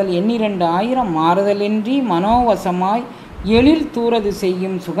நாள் முதல் 12,000 மாறுதலின்றி மனோவசமாய் எழில் தூரது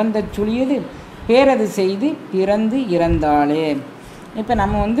செய்யும் சுகந்த சுழியது பேரது செய்து பிறந்து இறந்தாளே. இப்போ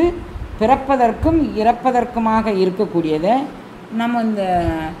நம்ம வந்து பிறப்பதற்கும் இறப்பதற்குமாக இருக்கக்கூடியதை நம்ம இந்த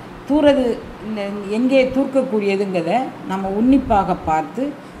தூரது இந்த எங்கே தூர்க்கக்கூடியதுங்கிறத நம்ம உன்னிப்பாக பார்த்து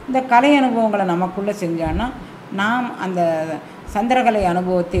இந்த கலை அனுபவங்களை நமக்குள்ளே செஞ்சோன்னா நாம் அந்த சந்திரகலை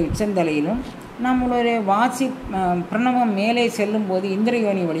அனுபவத்தை உச்சந்தலையிலும் நம்மளுடைய வாசி பிரணவம் மேலே செல்லும்போது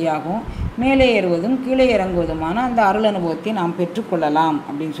இந்திரயோனி வழியாகவும் மேலே ஏறுவதும் கீழே இறங்குவதுமான அந்த அருள் அனுபவத்தை நாம் பெற்றுக்கொள்ளலாம்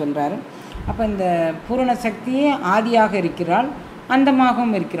அப்படின்னு சொல்கிறாரு. அப்போ இந்த பூரண சக்தியே ஆதியாக இருக்கிறாள்,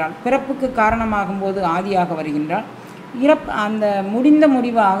 அந்தமாகவும் இருக்கிறாள். பிறப்புக்கு காரணமாகும்போது ஆதியாக வருகின்றாள், அந்த முடிந்த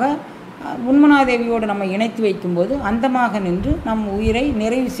முடிவாக உண்மனாதேவியோடு நம்ம இணைத்து வைக்கும்போது அந்தமாக நின்று நம் உயிரை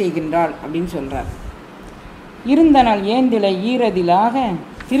நிறைவு செய்கின்றாள் அப்படின்னு சொல்கிறார். இருந்தனால் ஏந்திலை ஈரதிலாக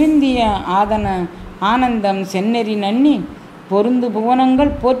திருந்திய ஆனந்தம் செந்நெறி நன்னி பொருந்து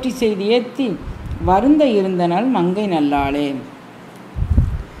புவனங்கள் போற்றி செய்து ஏற்றி வருந்த இருந்தனால் மங்கை நல்லாளே.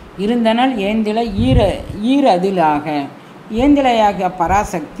 இருந்தனால் ஏந்திலை ஈரதிலாக, ஏந்திலையாகிய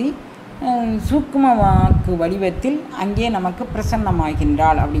பராசக்தி சூக்கும வாக்கு வடிவத்தில் அங்கே நமக்கு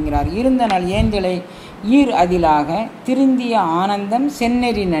பிரசன்னமாகின்றாள் அப்படிங்கிறார். இருந்தனால் ஏந்திலை அதிலாக திருந்திய ஆனந்தம்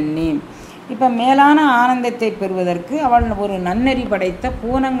செந்நெறி நன்னி. இப்போ மேலான ஆனந்தத்தை பெறுவதற்கு அவள் ஒரு நன்னெறி படைத்த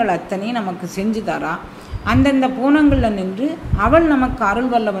பூனங்கள் அத்தனையும் நமக்கு செஞ்சு தரா. அந்தந்த பூனங்களில் நின்று அவள் நமக்கு அருள்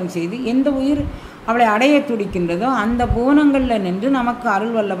வல்லவம் செய்து எந்த உயிர் அவளை அடைய துடிக்கின்றதோ அந்த பூவனங்களில் நின்று நமக்கு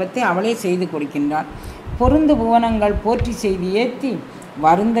அருள் வல்லவத்தை அவளே செய்து கொடுக்கின்றாள். பொருந்து புவனங்கள் போற்றி செய்து ஏற்றி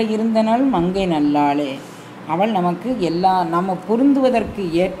வருந்த இருந்தனள் மங்கை நல்லாளே. அவள் நமக்கு நம்ம பொருந்துவதற்கு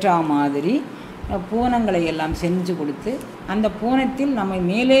ஏற்ற மாதிரி பூனங்களை எல்லாம் செஞ்சு கொடுத்து அந்த பூனத்தில் நம்மை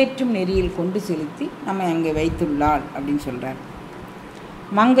மேலேற்றும் நெறியில் கொண்டு செலுத்தி நம்மை அங்கே வைத்துள்ளாள் அப்படின்னு சொல்கிறார்.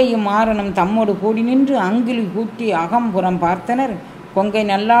 மங்கையும் மாறனும் தம்மோடு கூடி நின்று அங்கிலி கூட்டி அகம்புறம் பார்த்தனர். கொங்கை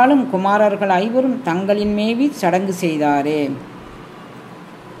நல்லாளும் குமாரர்கள் ஐவரும் தங்களின் மேவி சடங்கு செய்தாரே.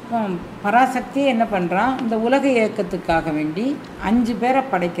 பராசக்தியே என்ன பண்ணுறான், இந்த உலக இயக்கத்துக்காக வேண்டி 5 பேரை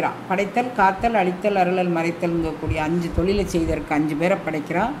படைக்கிறான். படைத்தல், காத்தல், அழித்தல், அருளல், மறைத்தல்ங்கக்கூடிய 5 தொழிலை செய்ததற்கு 5 பேரை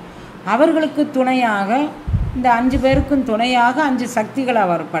படைக்கிறான். அவர்களுக்கு துணையாக இந்த 5 பேருக்கும் துணையாக 5 சக்திகளை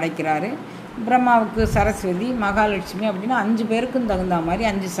அவர் படைக்கிறாரு. பிரம்மாவுக்கு சரஸ்வதி, மகாலட்சுமி அப்படின்னு 5 பேருக்கும் தகுந்த மாதிரி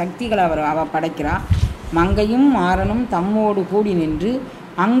 5 சக்திகளை அவள் படைக்கிறாள். மங்கையும் மாறனும் தம்மோடு கூடி நின்று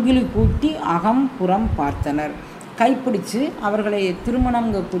அங்கிலி கூட்டி அகம் புறம் பார்த்தனர். கைப்பிடிச்சு அவர்களை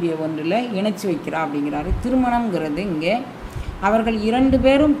திருமணம்ங்கக்கூடிய ஒன்றில் இணைச்சி வைக்கிறா அப்படிங்கிறாரு. திருமணங்கிறது இங்கே அவர்கள் 2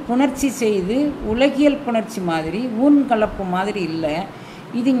 பேரும் புணர்ச்சி செய்து உலகியல் புணர்ச்சி மாதிரி ஊன் கலப்பு மாதிரி இல்லை.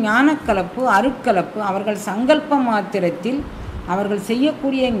 இது ஞானக்கலப்பு, அருட்கலப்பு. அவர்கள் சங்கல்ப மாத்திரத்தில் அவர்கள்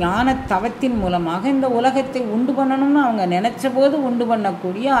செய்யக்கூடிய ஞான தவத்தின் மூலமாக இந்த உலகத்தை உண்டு பண்ணணும்னு அவங்க நினச்ச போது உண்டு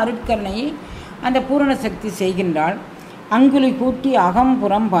பண்ணக்கூடிய அருட்கரணையை அந்த பூரண சக்தி செய்கின்றாள். அங்குலி கூட்டி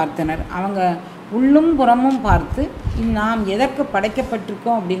அகம்புறம் பார்த்தனர். அவங்க உள்ளும் புறமும் பார்த்து நாம் எதற்கு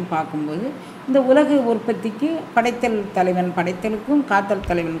படைக்கப்பட்டிருக்கோம் அப்படின்னு பார்க்கும்போது இந்த உலக உற்பத்திக்கு படைத்தல் தலைவன் படைத்தலுக்கும், காத்தல்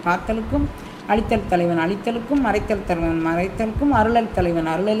தலைவன் காத்தலுக்கும், அழித்தல் தலைவன் அழித்தலுக்கும், மறைத்தல் தலைவன் மறைத்தலுக்கும், அருளல் தலைவன்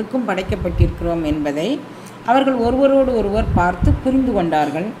அருளலுக்கும் படைக்கப்பட்டிருக்கிறோம் என்பதை அவர்கள் ஒருவரோடு ஒருவர் பார்த்து புரிந்து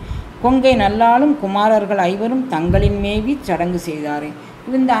கொண்டார்கள். கொங்கை நல்லாளும் குமாரர்கள் ஐவரும் தங்களின் மேவி சடங்கு செய்தாரே.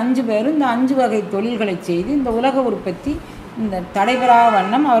 இந்த 5 பேரும் இந்த 5 வகை தொழில்களை செய்து இந்த உலக உற்பத்தி இந்த தடைபெறா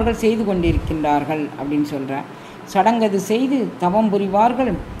வண்ணம் அவர்கள் செய்து கொண்டிருக்கின்றார்கள் அப்படின்னு சொல்கிறார். சடங்கது செய்து தவம்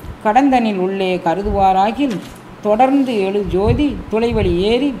புரிவார்கள் கடந்தனில் உள்ளே கருதுவாராகில் தொடர்ந்து எழு ஜோதி துளைவழி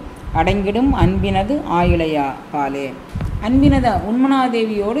ஏறி அடங்கிடும் அன்பினது ஆயுளையா பாலே. அன்பினதை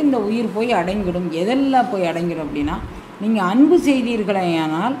உண்மனாதேவியோடு இந்த உயிர் போய் அடங்கிடும். எதெல்லாம் போய் அடங்கிடும் அப்படின்னா, நீங்கள் அன்பு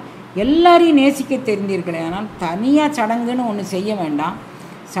செய்தீர்களேயானால், எல்லாரையும் நேசிக்க தெரிந்தீர்களேயானால் தனியாக சடங்குன்னு ஒன்று செய்ய வேண்டாம்.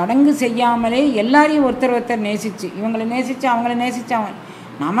 சடங்கு செய்யாமலே எல்லாரையும் ஒருத்தர் நேசித்து, இவங்களை நேசித்து அவங்கள நேசித்து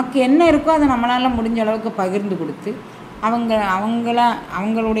நமக்கு என்ன இருக்கோ அதை நம்மளால் முடிஞ்ச அளவுக்கு பகிர்ந்து கொடுத்து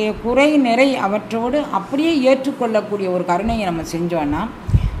அவங்களுடைய குறை நிறை அவற்றோடு அப்படியே ஏற்றுக்கொள்ளக்கூடிய ஒரு கருணையை நம்ம செஞ்சோன்னா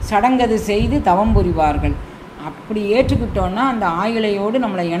சடங்கது செய்து தவம் புரிவார்கள். அப்படி ஏற்றுக்கிட்டோன்னா அந்த ஆயுளையோடு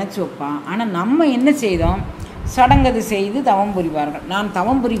நம்மளை இணைச்சி வைப்பான். ஆனால் நம்ம என்ன செய்தோம், சடங்கது செய்து தவம் புரிவார்கள். நான்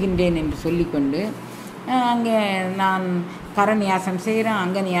தவம் புரிகின்றேன் என்று சொல்லிக்கொண்டு அங்கே நான் கரநியாசம் செய்கிறேன்,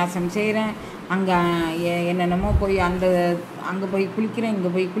 அங்கே நியாசம் செய்கிறேன், அங்கே என்னென்னமோ போய் அங்கே போய் குளிக்கிறேன்,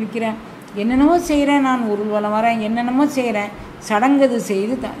 இங்கே போய் குளிக்கிறேன், என்னென்னமோ செய்கிறேன், நான் ஊர்வலம் வரேன், என்னென்னமோ செய்கிறேன். சடங்கது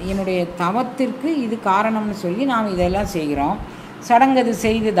செய்து என்னுடைய தவத்திற்கு இது காரணம்னு சொல்லி நாம் இதெல்லாம் செய்கிறோம். சடங்கது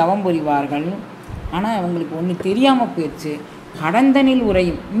செய்து தவம் புரிவார்கள். ஆனால் அவங்களுக்கு ஒன்று தெரியாமல் போயிடுச்சு. கடந்தனில்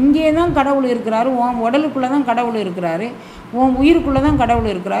உரையும், இங்கே தான் கடவுள் இருக்கிறாரு, உன் உடலுக்குள்ளே தான் கடவுள் இருக்கிறாரு, உன் உயிருக்குள்ளே தான் கடவுள்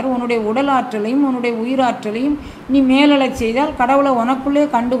இருக்கிறாரு. உன்னுடைய உடல் ஆற்றலையும் உன்னுடைய உயிராற்றலையும் நீ மேலலை செய்தால் கடவுளை உனக்குள்ளே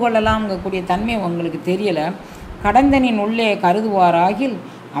கண்டுகொள்ளலாம்ங்கக்கூடிய தன்மை உங்களுக்கு தெரியலை. கடந்தனின் உள்ளே கருதுவாராகில்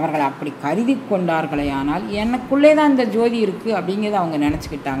அவர்கள் அப்படி கருதி கொண்டார்களே. ஆனால் எனக்குள்ளே தான் இந்த ஜோதி இருக்குது அப்படிங்கிறத அவங்க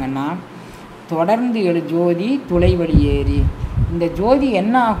நினச்சிக்கிட்டாங்கன்னா தொடர்ந்து எழு ஜோதி துளைவழி ஏறி. இந்த ஜோதி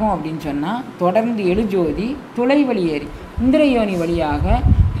என்ன ஆகும் அப்படின்னு சொன்னால், தொடர்ந்து எழு ஜோதி துளைவழி ஏறி இந்திரயோனி வழியாக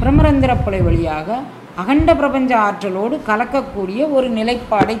பிரம்மரந்திரப்புலை வழியாக அகண்ட பிரபஞ்ச ஆற்றலோடு கலக்கக்கூடிய ஒரு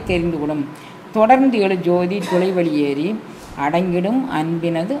நிலைப்பாடை தெரிந்துவிடும். தொடர்ந்து எழு ஜோதி துளைவழி ஏறி அடங்கிடும்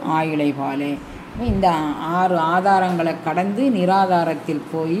அன்பினது ஆயுளை பாலே. இந்த 6 ஆதாரங்களை கடந்து நிராதாரத்தில்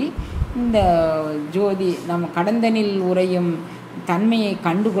போய் இந்த ஜோதி நம்ம கடந்தனில் உரையும் தன்மையை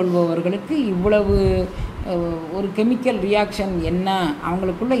கண்டுகொள்பவர்களுக்கு இவ்வளவு ஒரு கெமிக்கல் ரியாக்ஷன் என்ன,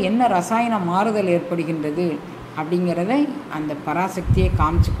 அவங்களுக்குள்ள என்ன ரசாயன மாறுதல் ஏற்படுகின்றது அப்படிங்கிறத அந்த பராசக்தியை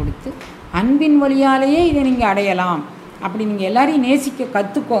காமிச்சு கொடுத்து அன்பின் வழியாலேயே இதை நீங்கள் அடையலாம், அப்படி நீங்கள் எல்லாரையும் நேசிக்க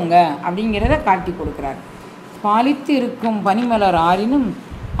கற்றுக்கோங்க அப்படிங்கிறத காட்டி கொடுக்குறார். பாலித்து இருக்கும் பனிமலர் ஆறினும்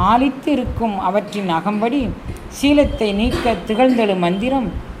ஆலித்து இருக்கும் அவற்றின் அகம்படி சீலத்தை நீக்க திகழ்ந்தெழு மந்திரம்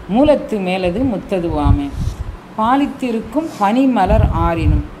மூலத்து மேலது முத்ததுவாமே. பாலித்து இருக்கும் பனிமலர்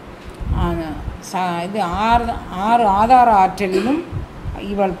ஆறினும் இது 6 ஆதார ஆற்றலிலும்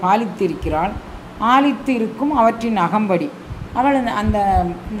இவள் பாலித்திருக்கிறாள். ஆலித்து இருக்கும் அவற்றின் அகம்படி அவள் இந்த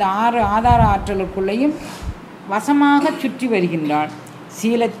 6 ஆதார ஆற்றலுக்குள்ளேயும் வசமாக சுற்றி வருகின்றாள்.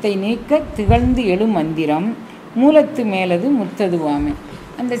 சீலத்தை நீக்க திகழ்ந்து எழு மந்திரம் மூலத்து மேலது முத்ததுவாமே.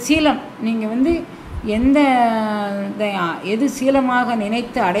 அந்த சீலம் நீங்கள் எது சீலமாக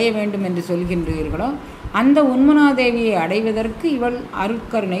நினைத்து அடைய வேண்டும் என்று சொல்கின்றீர்களோ அந்த உன்மனாதேவியை அடைவதற்கு இவள்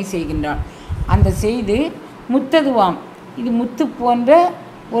அருட்கருணை செய்கின்றாள். அந்த செய்து முத்ததுவாம், இது முத்து போன்ற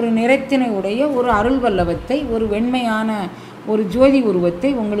ஒரு நிறத்தினை உடைய ஒரு அருள் வல்லவத்தை, ஒரு வெண்மையான ஒரு ஜோதி உருவத்தை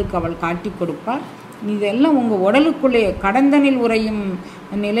உங்களுக்கு அவள் காட்டி கொடுப்பாள். இதெல்லாம் உங்கள் உடலுக்குள்ளே கடந்தனில் உறையும்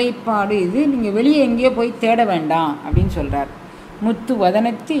நிலைப்பாடு. இது நீங்கள் வெளியே எங்கேயோ போய் தேட வேண்டாம் அப்படின்னு சொல்கிறார். முத்து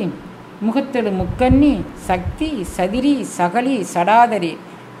வதனத்தி முகத்தெழு முக்கண்ணி சக்தி சதிரி சகலி சடாதரி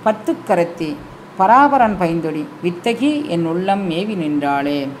பத்துக்கரத்தி பராபரன் பைந்தொடி வித்தகி என் உள்ளம் மேவி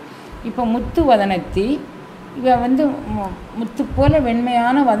நின்றாளே. இப்போ முத்து வதனத்தி இவ முத்து போல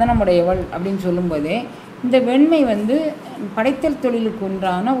வெண்மையான வதனமுடையவள் அப்படின்னு சொல்லும்போதே இந்த வெண்மை படைத்தல் தொழிலுக்கு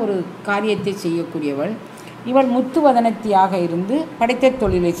ஒன்றான ஒரு காரியத்தை செய்யக்கூடியவள். இவள் முத்து வதனத்தியாக இருந்து படைத்தல்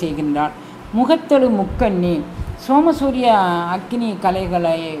தொழிலை செய்கின்றாள். முகத்தெழு முக்கண்ணி சோமசூரிய அக்கினி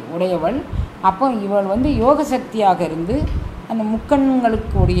கலைகளை உடையவள். அப்போ இவள் யோக சக்தியாக இருந்து அந்த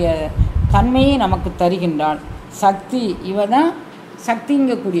முக்கண்களுக்கு உடைய தன்மையை நமக்கு தருகின்றாள். சக்தி இவ தான்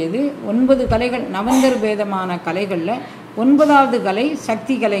சக்திங்கக்கூடியது. 9 கலைகள் நவந்தர் பேதமான கலைகளில் 9வது கலை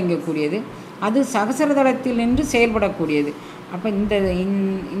சக்தி கலைங்கக்கூடியது. அது சகசரதளத்தில் நின்று செயல்படக்கூடியது. அப்போ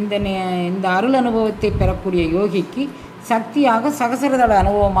இந்த அருள் அனுபவத்தை பெறக்கூடிய யோகிக்கு சக்தியாக சகசரதள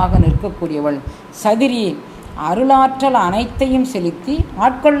அனுபவமாக நிற்கக்கூடியவள். சதிரி அருளாற்றல் அனைத்தையும் செலுத்தி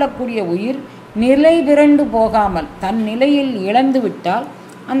ஆட்கொள்ளக்கூடிய உயிர் நிலை விரண்டு போகாமல் தன் நிலையில் இழந்து விட்டால்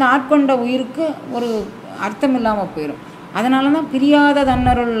அந்த ஆட்கொண்ட உயிருக்கு ஒரு அர்த்தம் இல்லாமல் போயிடும். அதனால தான் பிரியாத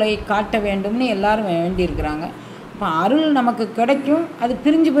தன்னருளை காட்ட வேண்டும்னு எல்லாரும் வேண்டியிருக்கிறாங்க. இப்போ அருள் நமக்கு கிடைக்கும், அது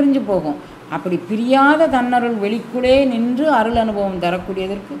பிரிஞ்சு போகும். அப்படி பிரியாத தன்னருள் வெளிக்குள்ளே நின்று அருள் அனுபவம்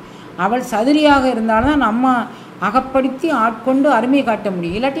தரக்கூடியதற்கு அவள் சதிரியாக இருந்தால்தான் நம்ம அகப்படுத்தி ஆட்கொண்டு அருமையை காட்ட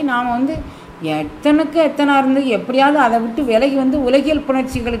முடியும். இல்லாட்டி நாம் எத்தனை இருந்து எப்படியாவது அதை விட்டு விலகி உலகியல்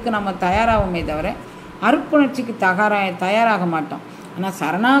புணர்ச்சிகளுக்கு நம்ம தயாராகுமே தவிர அருட்புணர்ச்சிக்கு தயாராக மாட்டோம். ஆனால்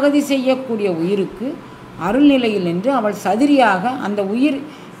சரணாகதி செய்யக்கூடிய உயிருக்கு அருள்நிலையில் நின்று அவள் சதிரியாக அந்த உயிர்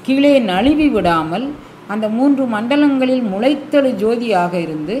கீழே நழுவி விடாமல் அந்த 3 மண்டலங்களில் முளைத்தெழு ஜோதியாக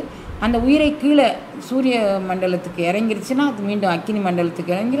இருந்து அந்த உயிரை கீழே சூரிய மண்டலத்துக்கு இறங்கிருச்சுன்னா அது மீண்டும் அக்கினி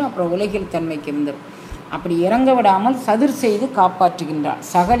மண்டலத்துக்கு இறங்கிடும். அப்புறம் உலகில் தன்மைக்கு இருந்துடும். அப்படி இறங்க விடாமல் சதிர் செய்து காப்பாற்றுகின்றாள்.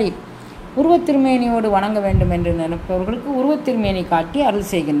 சகலி உருவத்திருமேனியோடு வணங்க வேண்டும் என்று நினைப்பவர்களுக்கு உருவத்திருமேனி காட்டி அருள்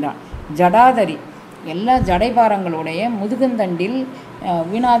செய்கின்றாள். ஜடாதரி எல்லா ஜடைபாரங்களுடைய முதுகந்தண்டில்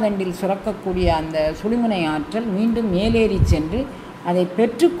வீணாதண்டில் சுரக்கக்கூடிய அந்த சுழிமுனை ஆற்றல் மீண்டும் மேலேறி சென்று அதை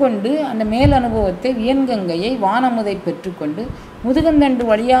பெற்றுக்கொண்டு அந்த மேல் அனுபவத்தை வியன்கங்கையை வானமுதை பெற்றுக்கொண்டு முதுகந்தண்டு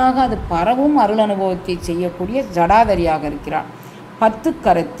வழியாக அது பரவும் அருள் அனுபவத்தை செய்யக்கூடிய ஜடாதரியாக இருக்கிறாள். 10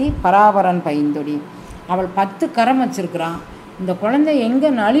 கரத்தி பராபரன் பைந்தொடி, அவள் 10 கரம் வச்சிருக்கிறான். இந்த குழந்தை எங்கே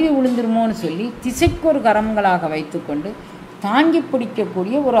நழுவி விழுந்துருமோன்னு சொல்லி திசைக்கு ஒரு கரங்களாக வைத்துக்கொண்டு தாங்கி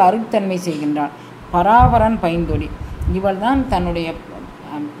பிடிக்கக்கூடிய ஒரு அருட்தன்மை செய்கின்றாள். பராபரன் பைந்தொடி, இவள் தான் தன்னுடைய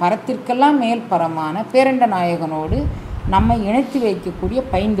பரத்திற்கெல்லாம் மேல் பரமான பேரண்ட நாயகனோடு நம்மை இணைத்து வைக்கக்கூடிய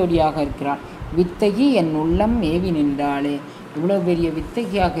பைந்தொடியாக இருக்கிறாள். வித்தகி என் உள்ளம் மேவி நின்றாளே, இவ்வளோ பெரிய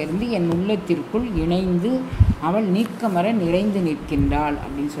வித்தகியாக இருந்து என் உள்ளத்திற்குள் இணைந்து அவள் நீக்கமர நிறைந்து நிற்கின்றாள்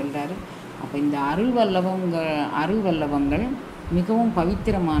அப்படின்னு சொல்கிறாரு. அப்போ இந்த அருள் வல்லவங்கள் மிகவும்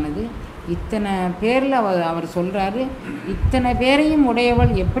பவித்திரமானது. இத்தனை பேரில் அவர் சொல்கிறாரு, இத்தனை பேரையும்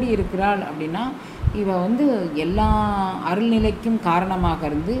உடையவள் எப்படி இருக்கிறாள் அப்படின்னா இவ எல்லா அருள்நிலைக்கும் காரணமாக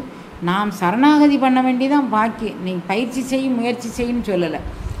இருந்து நாம் சரணாகதி பண்ண வேண்டிதான் பாக்கி. நீ பயிற்சி செய்யும் முயற்சி செய்யும் சொல்லலை,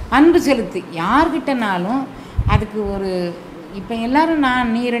 அன்பு செலுத்து. யார்கிட்டனாலும் அதுக்கு ஒரு இப்போ எல்லோரும்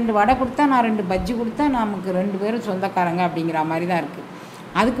நீ 2 வடை கொடுத்தா நான் 2 பஜ்ஜி கொடுத்தா நமக்கு 2 பேரும் சொந்தக்காரங்க அப்படிங்கிற மாதிரி தான் இருக்குது.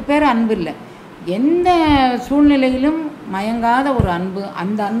 அதுக்கு பேர் அன்பு இல்லை. எந்த சூழ்நிலையிலும் மயங்காத ஒரு அன்பு,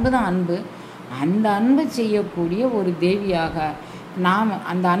 அந்த அன்பு தான் அன்பு. அந்த அன்பை செய்யக்கூடிய ஒரு தேவியாக நாம்,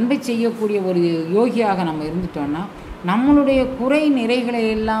 அந்த அன்பை செய்யக்கூடிய ஒரு யோகியாக நம்ம இருந்துட்டோன்னா நம்மளுடைய குறை நிறைகளை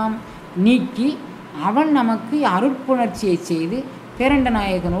எல்லாம் நீக்கி அவள் நமக்கு அருட்புணர்ச்சியை செய்து பேரண்ட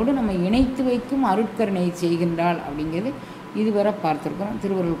நாயகனோடு நம்ம இணைத்து வைக்கும் அருட்கருணை செய்கின்றாள் அப்படிங்கிறது இதுவரை பார்த்துருக்குறோம்.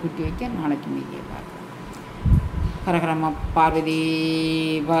 திருவருள் கூட்டி வைக்க நாளைக்கு மீதியை பார்க்கலாம். ஹரஹரம பார்வதி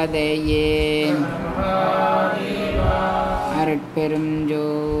பதையே. அருட்பெரும்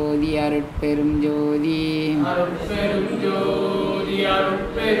ஜோதி அருட்பெரும் ஜோதி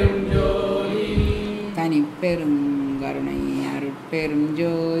தனிப்பெரும் கருணை அருட்பெரும்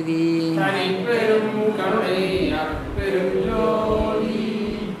ஜோதி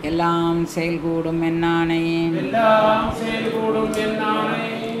எல்லாம் செயல்கூடும் என்னானை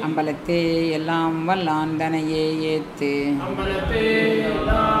அம்பலத்தே எல்லாம் வல்லான் தனையே ஏத்து